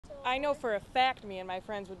I know for a fact me and my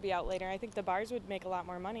friends would be out later. I think the bars would make a lot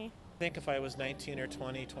more money. I think if I was 19 or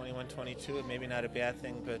 20, 21, 22, it may be not a bad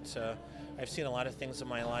thing, but I've seen a lot of things in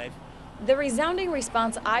my life. The resounding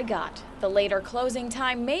response I got: the later closing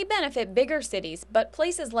time may benefit bigger cities, but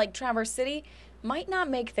places like Traverse City might not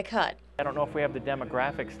make the cut. I don't know if we have the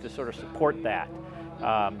demographics to sort of support that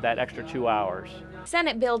extra 2 hours.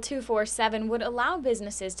 Senate Bill 247 would allow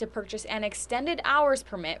businesses to purchase an extended hours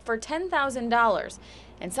permit for $10,000,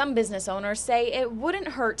 and some business owners say it wouldn't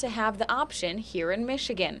hurt to have the option here in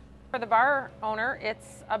Michigan. For the bar owner,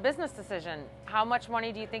 it's a business decision. How much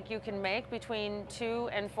money do you think you can make between 2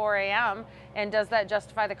 and 4 a.m., and does that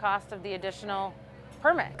justify the cost of the additional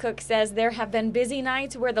permit? Cook says there have been busy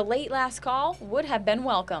nights where the late last call would have been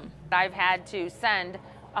welcome. I've had to send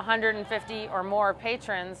 150 or more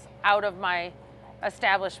patrons out of my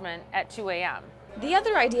establishment at 2 a.m. The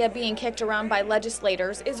other idea being kicked around by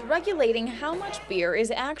legislators is regulating how much beer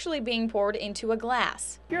is actually being poured into a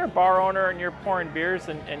glass. If you're a bar owner and you're pouring beers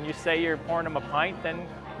and you say you're pouring them a pint, then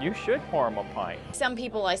you should pour them a pint. Some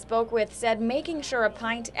people I spoke with said making sure a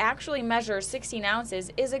pint actually measures 16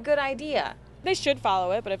 ounces is a good idea. They should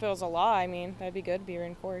follow it, but if it was a law, I mean, that'd be good, be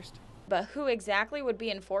reinforced. But who exactly would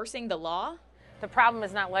be enforcing the law? The problem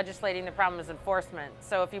is not legislating, the problem is enforcement.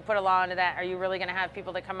 So if you put a law into that, are you really going to have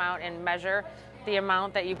people that come out and measure the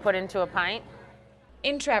amount that you put into a pint?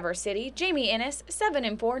 In Traverse City, Jamie Innes, 7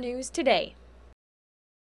 and 4 News Today.